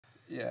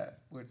Yeah.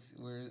 What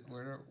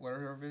are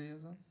our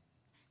videos on?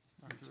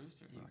 Rock the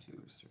Rooster.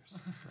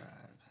 Subscribe.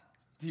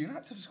 Do you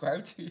not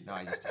subscribe to you? No,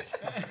 I just did.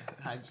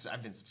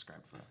 I've been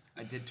subscribed for it.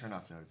 I did turn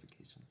off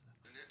notifications.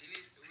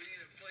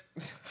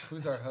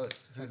 Who's our host?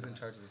 Who's in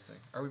charge of this thing?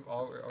 Are we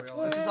all?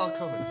 This is all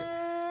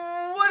co-hosted.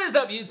 What is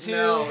up, YouTube?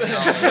 No.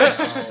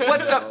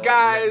 What's up,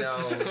 guys?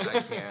 No,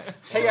 I can't.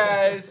 Hey,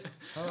 guys.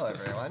 Hello,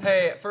 everyone.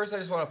 Hey, first I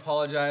just want to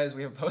apologize.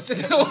 We haven't posted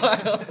in a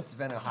while. It's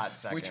been a hot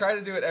second. We try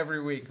to do it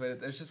every week, but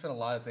there's just been a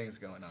lot of things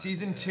going on.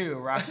 Season 2,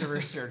 Rock the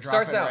Rooster,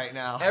 Starts dropping out right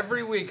now.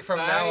 every week from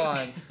now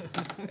on.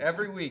 Psych.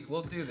 Every week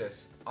we'll do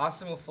this.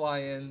 Austin will fly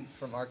in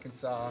from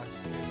Arkansas.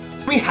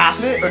 Do we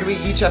half it, or do we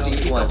each have to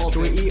eat one?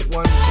 Can we eat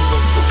one?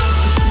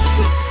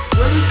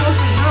 What are we supposed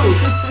to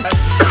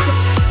do?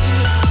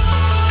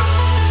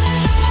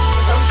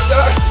 I'm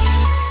stuck.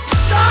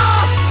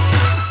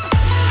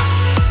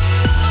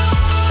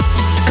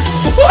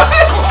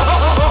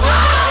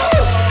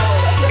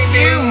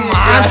 You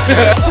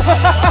monster!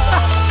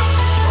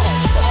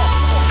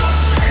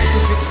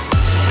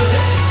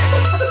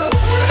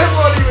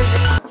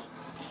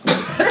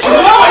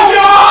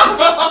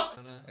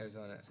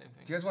 Arizona. Same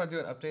thing. Do you guys want to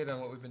do an update on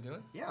what we've been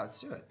doing? Yeah, let's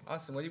do it.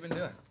 Austin, what have you been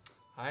doing?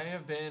 I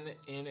have been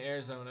in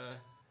Arizona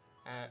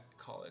at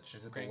college.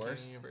 Is it the Grand worst?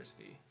 Canyon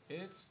University.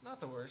 It's not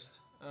the worst.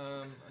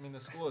 I mean, the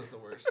school is the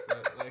worst.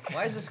 But like,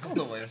 Why is the school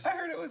the worst? I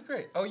heard it was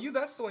great. Oh,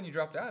 that's the one you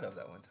dropped out of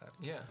that one time.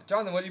 Yeah.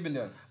 Jonathan, what have you been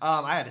doing?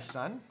 I had a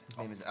son. His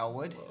name is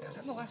Elwood. Was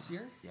that in the last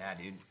year? Yeah,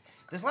 dude.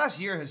 This last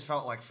year has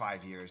felt like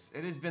 5 years.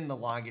 It has been the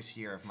longest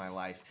year of my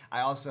life.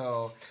 I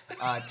also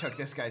took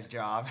this guy's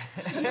job,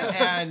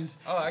 and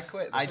Oh, I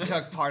quit. I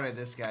took part of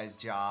this guy's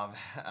job,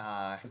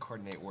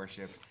 coordinate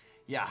worship.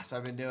 Yeah, so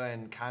I've been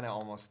doing kind of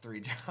almost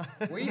 3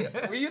 jobs. We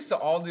used to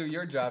all do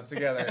your job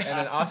together, and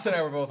then Austin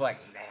and I were both like,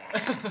 nah.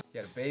 You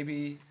had a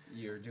baby.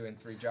 You're doing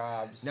 3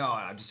 jobs. No,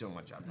 I'm just doing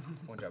one job.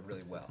 One job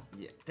really well.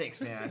 Yeah,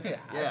 thanks, man. Yeah,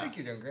 I think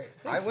you're doing great.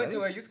 Thanks, I went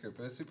buddy. to a youth group.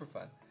 It was super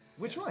fun.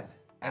 Which one?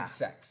 And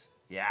sex.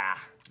 Yeah,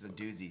 it was a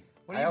doozy.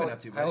 What have you been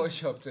up to, buddy? I always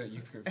show up to a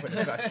youth group when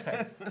it's about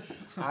sex.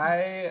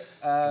 I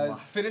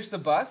finished the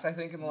bus, I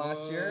think, in the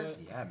last year.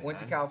 Yeah, man. Went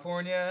to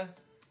California,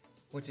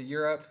 went to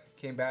Europe,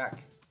 came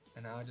back,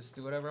 and now I just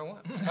do whatever I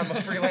want. I'm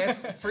a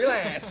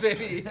freelance,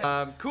 baby.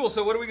 Cool,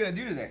 so what are we going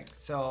to do today?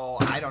 So,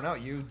 I don't know.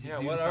 You what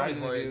are we decided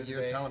gonna for do it.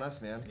 You're today? telling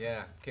us, man.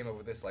 Yeah, came up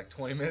with this like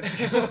 20 minutes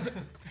ago.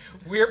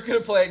 We're going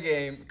to play a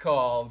game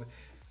called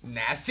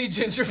Nasty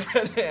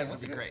Gingerbread Man. That'd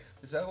be great.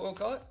 Is that what we'll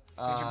call it?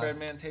 Gingerbread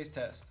Man taste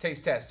test.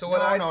 Taste test. So what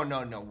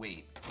No,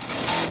 wait.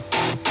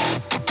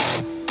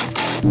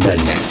 The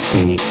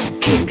Nasty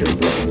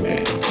Gingerbread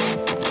Man.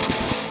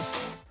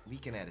 We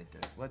can edit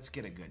this. Let's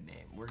get a good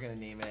name. We're gonna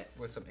name it.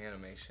 With some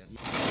animation.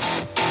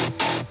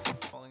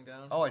 Falling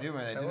down. Oh, I do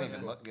remember that. It didn't was even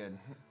cool. look good.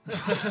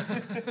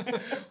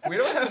 We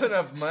don't have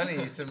enough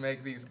money to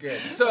make these good.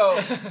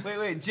 So,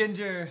 Wait,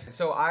 ginger.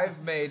 so I've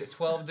made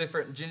 12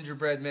 different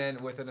gingerbread men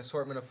with an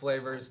assortment of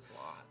flavors. That's a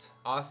lot.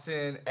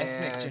 Austin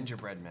Ethnic and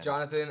gingerbread men.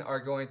 Jonathan are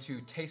going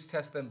to taste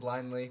test them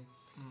blindly,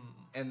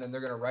 and then they're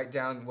going to write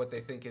down what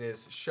they think it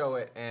is, show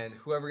it, and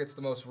whoever gets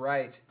the most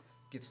right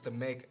gets to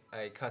make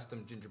a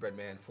custom gingerbread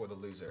man for the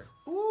loser.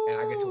 Ooh. And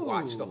I get to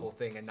watch the whole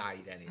thing and not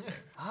eat anything.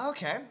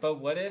 Okay. But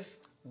what if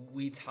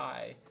we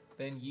tie?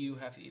 Then you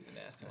have to eat the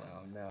nasty one.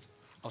 Oh no.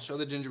 I'll show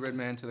the gingerbread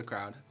man to the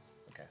crowd.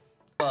 Okay.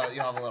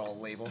 You'll have a little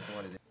label for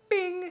what it is.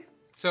 Bing!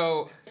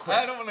 So,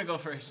 I don't want to go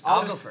first.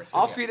 I'll go first.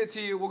 I'll Okay. feed it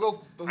to you. We'll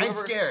go. I'm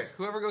scared.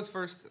 Whoever goes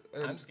first.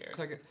 I'm scared.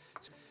 Second.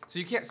 So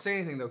you can't say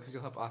anything though, because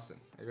you'll help Austin.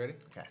 Are you ready?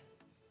 Okay.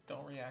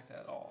 Don't react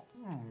at all.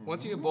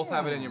 Once you both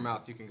have it in your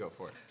mouth, you can go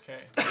for it.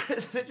 Okay.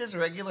 Isn't it just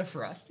regular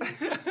frosting?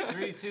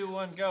 3, 2,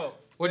 1, go.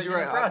 What'd you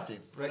Regular write? frosting.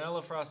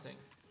 Vanilla frosting.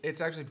 It's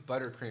actually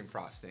buttercream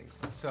frosting.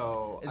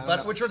 So. I Is don't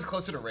butter, know. which one's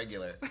closer to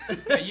regular?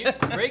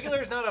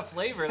 Regular is not a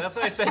flavor. That's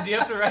why I said you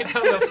have to write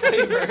down the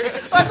flavor.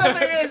 That's what I'm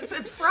saying.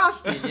 It's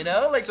frosting, you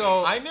know? Like,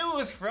 So I knew it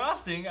was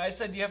frosting. I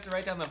said you have to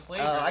write down the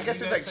flavor. I but guess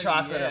you it's like guys said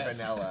chocolate yes.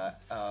 or vanilla.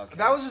 Oh, okay.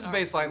 that was just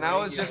baseline. That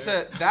was just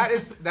a. That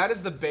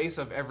is the base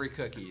of every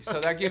cookie. So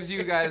that gives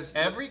you guys.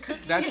 Every cookie.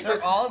 That's They're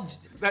the. all.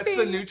 That's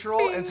the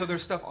neutral, and so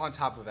there's stuff on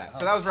top of that.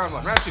 So that was round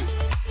 1. Round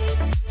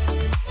 2.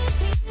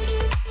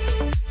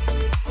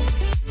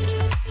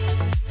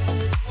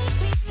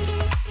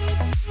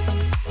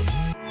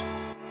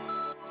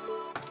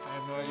 I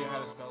have no idea how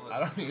to spell this. I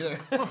don't either.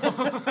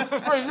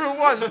 3, 2,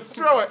 1.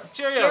 Throw it.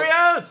 Cheerios.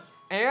 Cheerios!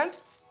 And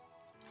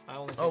I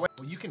only taste, Oh, wait.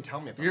 Well, you can tell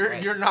me if I'm you're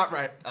right. not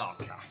right. Oh,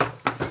 God.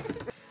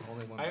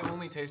 Only one. I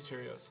only taste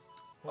Cheerios.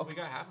 Well, we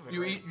got half of it.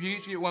 You right.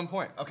 each get 1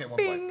 point. Okay, 1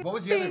 Bing, point. What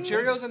was the other bing.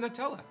 Cheerios and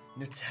Nutella.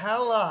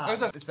 Nutella.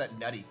 There's a- It's that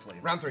nutty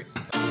flavor. Round 3.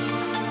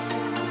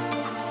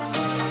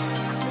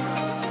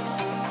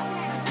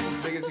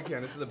 As big as you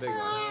can. This is a big one.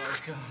 Oh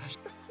gosh.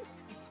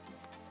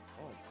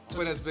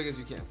 Win as big as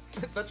you can.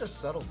 It's such a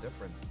subtle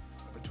difference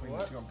between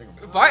the two I'm thinking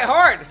about. Bite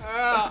hard.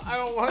 I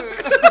don't want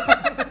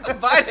it.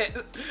 Bite it.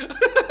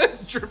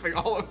 It's dripping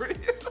all over you.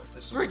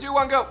 3, 2,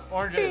 1, go.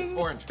 Oranges.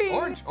 Orange.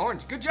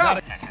 Orange. Good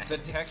job. The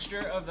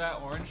texture of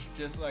that orange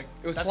just like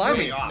It was That's slimy.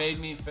 really off. made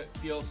me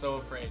feel so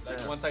afraid. Like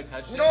Yeah. once I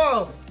touched it.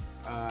 No!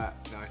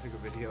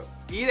 video.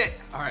 Eat it.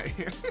 All right.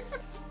 Here.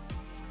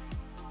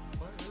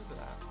 What is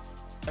that?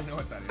 I know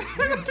what that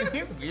is.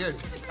 You're weird.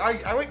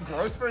 I went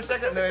gross for a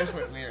second, and then I just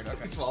went weird.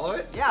 Okay. You swallow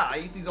it? Yeah, I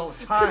eat these all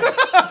the time.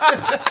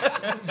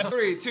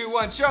 3, 2,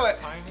 1. Show it.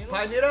 Pine needle?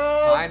 Pine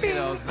needles. Pine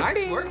needles.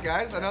 Nice work,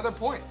 guys. Another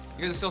point.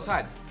 You guys are still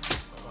tied.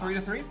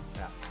 3-3?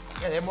 Yeah.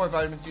 Yeah, they have more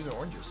vitamin C than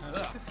oranges. Ugh. I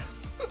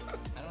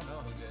don't know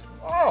who did.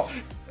 Oh,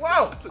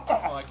 wow.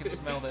 Oh, I can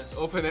smell this.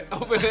 Open it.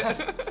 Open it.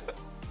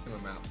 In my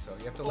mouth. So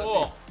you have to let me.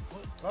 Oh.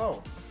 Oh. I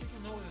think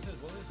you know what it is.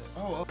 What is it?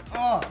 Oh,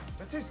 oh,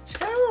 that tastes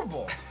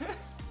terrible.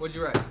 What'd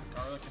you write?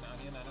 Garlic and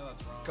onion. I know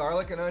that's wrong.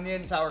 Garlic and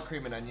onion. Sour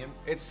cream and onion.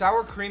 It's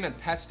sour cream and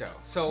pesto.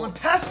 So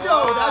Pesto,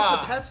 Ah.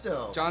 that's the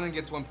pesto. Jonathan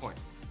gets 1 point.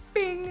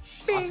 Bing.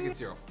 Austin gets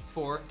 0.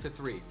 4 to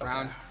 3.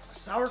 Round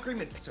Sour cream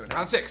and pesto.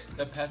 round 6.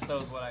 The pesto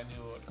is what I knew.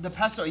 The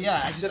pesto,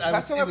 yeah. I just, Does I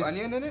was, pesto it have was,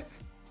 onion in it?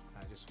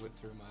 I just went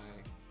through my.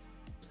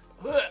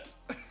 What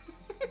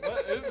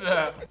is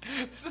that?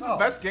 This is the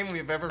best game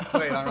we've ever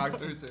played on Rock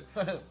Thursday.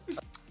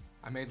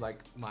 I made like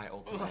my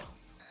ultimate.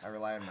 I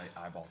rely on my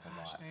eyeballs a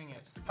lot. Dang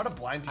it. How do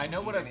blind people I know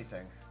eat what I-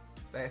 anything?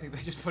 I think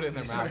they just put it in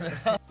their mouth.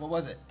 What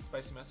was it?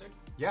 Spicy mustard?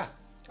 Yeah.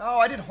 Oh,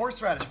 I did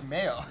horseradish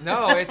mayo.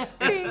 No, it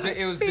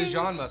was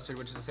Dijon mustard,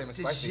 which is the same as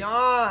spicy.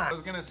 I Dijon.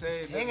 was gonna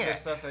say, this Dang is the it.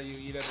 stuff that you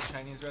eat at the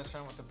Chinese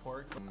restaurant with the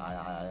pork.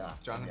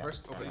 Jonathan Yeah.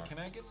 first. Open Wait, it. can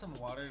I get some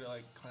water to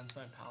like cleanse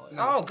my palate?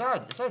 Oh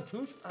God, is that a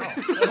tooth? Oh.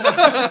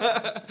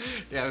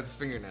 Yeah, it's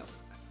fingernails.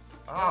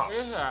 Oh. What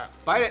is that?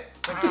 Bite it.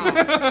 It's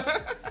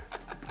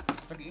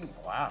like eating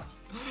glass.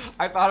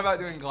 I thought about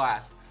doing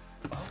glass.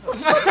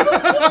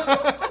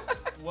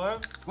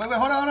 What? Wait,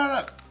 hold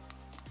on.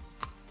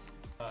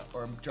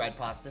 Or dried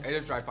pasta. It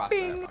is dry pasta.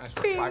 Nice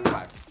work. 5 to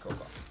 5. Cool.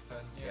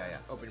 Yeah.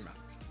 Open your mouth.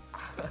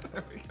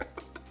 There we go.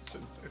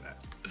 Shouldn't say that.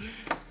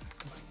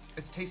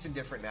 It's tasting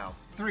different now.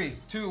 3,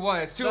 2,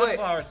 1. It's too late.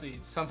 Sunflower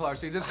seeds. Sunflower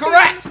seeds is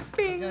correct. I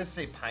was gonna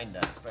say pine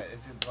nuts, but it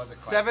wasn't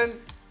quite.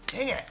 7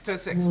 Dang it. to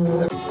 6.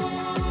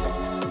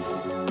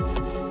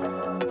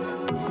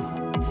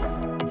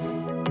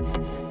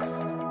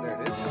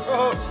 There it is.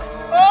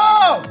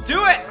 Oh!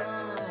 Do it!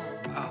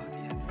 Oh, yeah.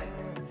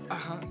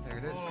 There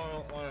it is. Oh, I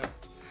don't want it.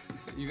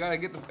 You gotta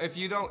get the. If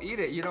you don't eat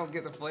it, you don't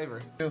get the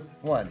flavor. 2,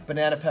 1.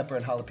 Banana, pepper,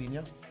 and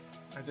jalapeno.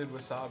 I did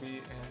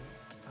wasabi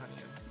and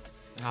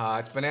onion.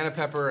 It's banana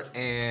pepper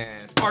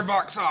and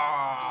aardvark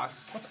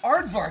sauce. What's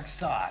aardvark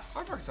sauce?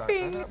 Aardvark sauce. I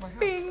have that at my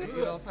house. I eat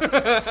it all the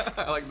time.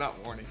 I like not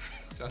warning.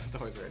 Jonathan's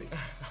always ready.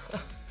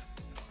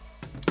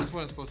 This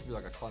one is supposed to be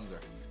like a cleanser.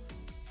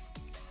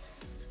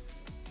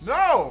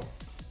 No!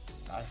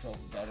 I feel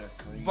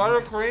buttercream.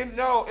 Buttercream?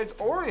 No, it's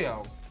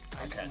Oreo.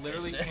 I can't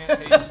literally taste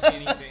can't taste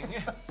anything.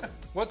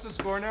 What's the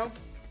score now?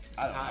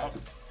 I don't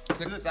know.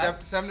 6, it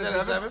that? 7 to 7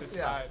 to 7? It's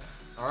Yeah. tied.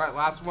 All right,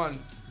 last one.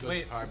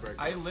 Wait, Tiebreaker.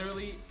 I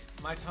literally,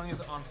 my tongue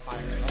is on fire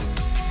right now.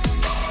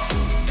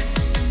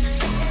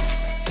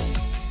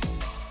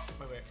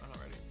 Wait, I'm not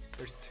ready.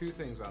 There's 2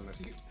 things on this.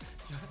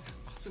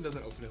 Austin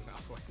doesn't open his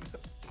mouth wide enough.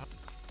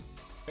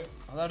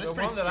 Although it is The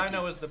pretty one that I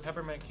sticky. know is the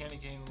peppermint candy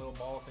cane little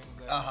ball things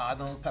there.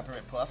 The little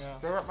peppermint puffs. Yeah.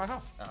 They're at my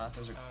house.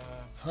 Those are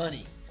Uh,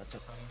 honey. That's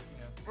what. honey,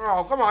 yeah.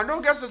 Oh, come on,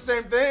 don't guess the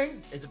same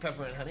thing. Is it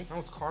peppermint honey? No,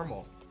 it's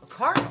caramel.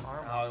 Caramel.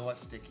 Caramel. Oh, it was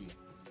sticky.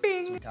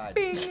 Bing, tied.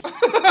 bing.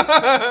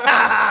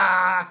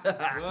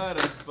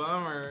 What a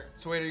bummer.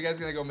 So wait, are you guys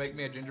gonna go make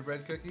me a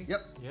gingerbread cookie? Yep.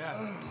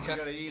 Yeah, you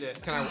gotta eat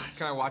it. Can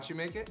I watch you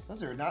make it?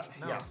 Those are not.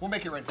 No. Yeah, we'll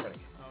make it right in front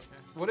of you. Okay.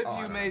 What if Oh, I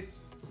you don't made?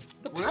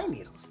 The What? pine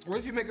needles. What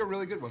if you make a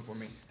really good one for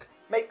me?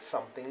 Make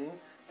something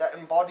that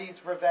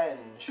embodies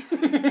revenge.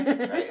 Right?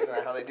 Isn't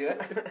that how they do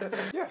it?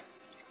 Yeah.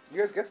 You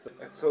guys guessed it.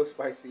 It's so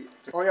spicy.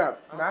 Oh yeah,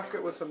 mask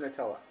it with some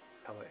Nutella.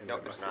 No,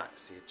 there's not.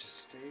 See, it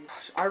just stayed.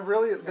 I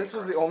really, this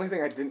was the only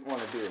thing I didn't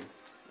want to do.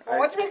 Well,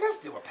 why'd you make us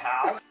do it,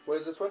 pal? What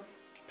is this one?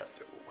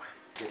 Pesto.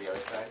 Do the other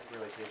side.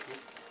 Really tasty.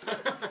 I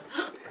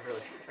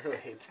really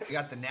hate that. We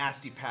got the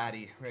nasty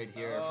patty right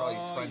here for all you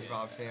Oh,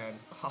 SpongeBob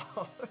fans.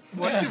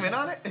 Want to zoom in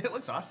on it? It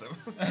looks awesome.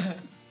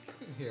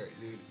 Here,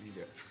 you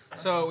do it.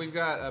 So we've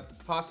got a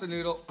pasta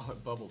noodle. Oh,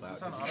 it bubbled out.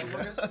 It's on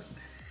autofocus?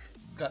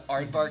 Got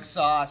aardvark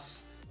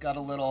sauce. Got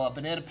a little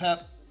banana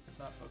pep. It's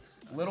not focusing.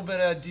 A little bit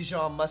of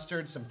Dijon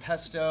mustard, some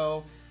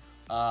pesto,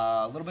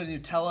 a little bit of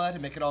Nutella to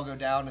make it all go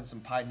down, and some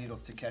pine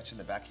needles to catch in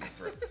the back of your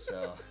throat.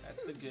 So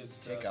That's the good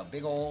stuff. take a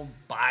big old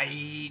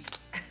bite.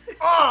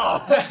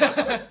 Oh!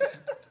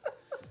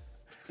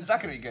 It's not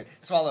gonna be good.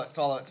 Swallow it,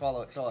 swallow it,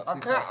 swallow it, swallow it.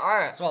 Please Okay, all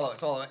right. Swallow it,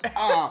 swallow it.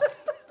 Ah.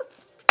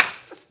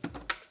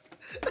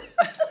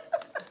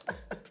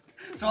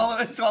 Swallow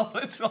it, swallow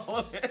it,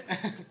 swallow it.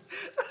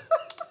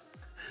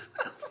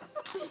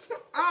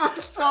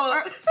 Swallow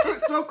it.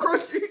 It's so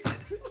crunchy.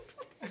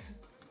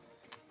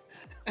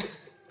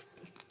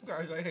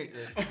 Guys, I hate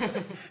this.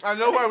 I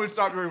know why we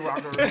stopped doing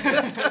rocker.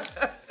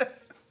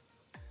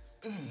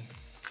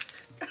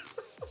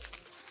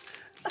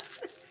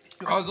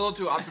 I was a little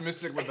too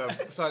optimistic with the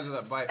size of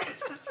that bite.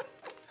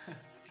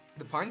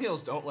 The pine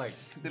needles don't like.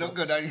 They don't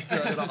go down your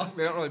throat at all.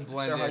 They don't really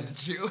blend They're in. hard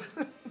to chew.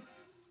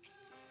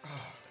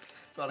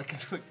 It's a lot of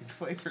conflicting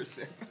flavors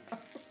there.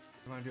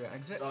 You want to do an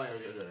exit? Oh, yeah,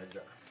 we're gonna do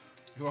it.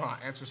 You want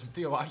to answer some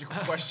theological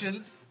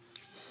questions?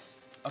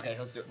 Okay,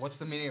 let's do it. What's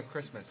the meaning of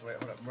Christmas? Wait,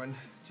 hold up. 1,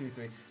 2,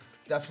 3.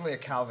 Definitely a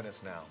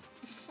Calvinist now.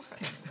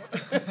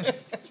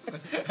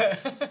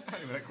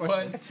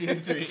 1, 2,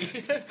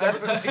 3.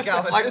 Definitely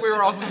Calvinist. Like we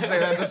were all supposed to say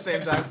that at the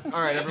same time.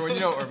 All right, everyone, you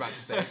know what we're about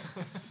to say.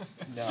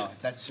 No,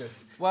 that's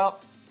just. Well,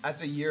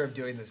 That's a year of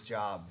doing this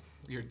job.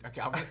 you're a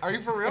Calvinist. Are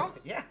you for real?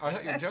 Yeah. Oh, I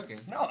thought you were joking.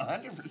 No,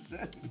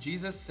 100%.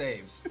 Jesus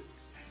saves.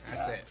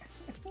 That's it.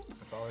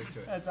 That's all there is to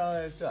it. That's all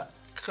there is to it.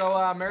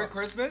 So, Merry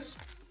Christmas.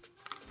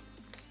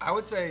 I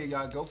would say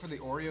go for the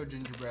Oreo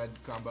gingerbread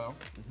combo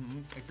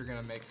if you're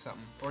gonna make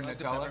something, or I like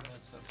the Nutella,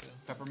 peppermint stuff too.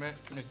 peppermint.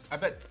 I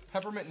bet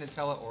peppermint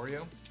Nutella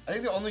Oreo. I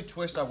think the only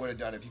twist I would have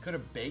done, if you could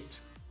have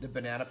baked the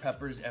banana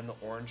peppers and the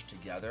orange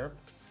together,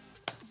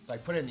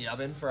 like put it in the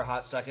oven for a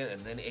hot second and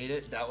then ate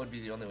it, that would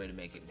be the only way to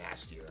make it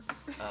nastier.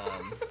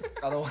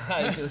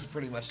 Otherwise, it was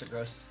pretty much the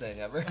grossest thing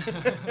ever.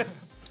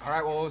 All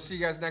right, well, we'll see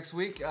you guys next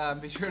week.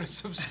 Be sure to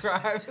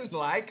subscribe and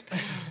like.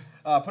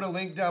 Put a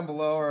link down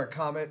below or a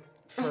comment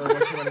for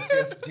what you want to see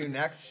us do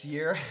next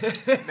year.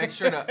 Make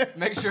sure to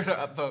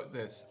upvote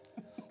this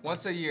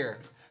once a year.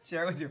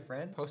 Share it with your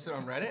friends. Post it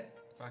on Reddit.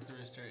 Rock the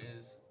Rooster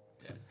is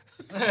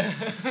dead.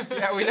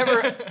 Yeah, we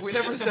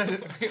never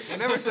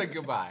said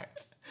goodbye.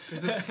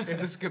 Is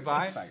this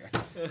goodbye? Bye,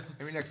 guys.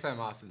 Maybe next time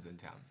Austin's in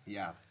town.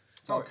 Yeah.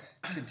 So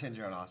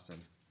contingent on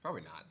Austin.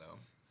 Probably not though,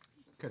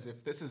 because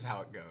if this is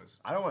how it goes,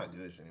 I don't want to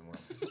do this anymore.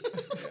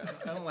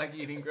 I don't like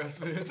eating gross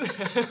foods.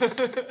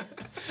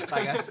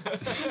 Bye, guys.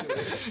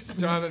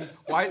 Jonathan,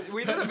 why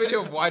we did a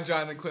video of why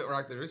Jonathan quit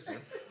Rock the Rooster.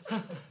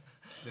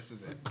 This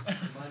is it.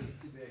 Money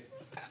too big.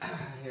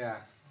 Yeah,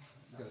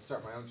 I'm gonna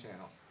start my own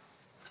channel.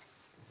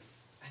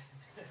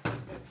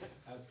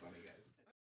 That's funny.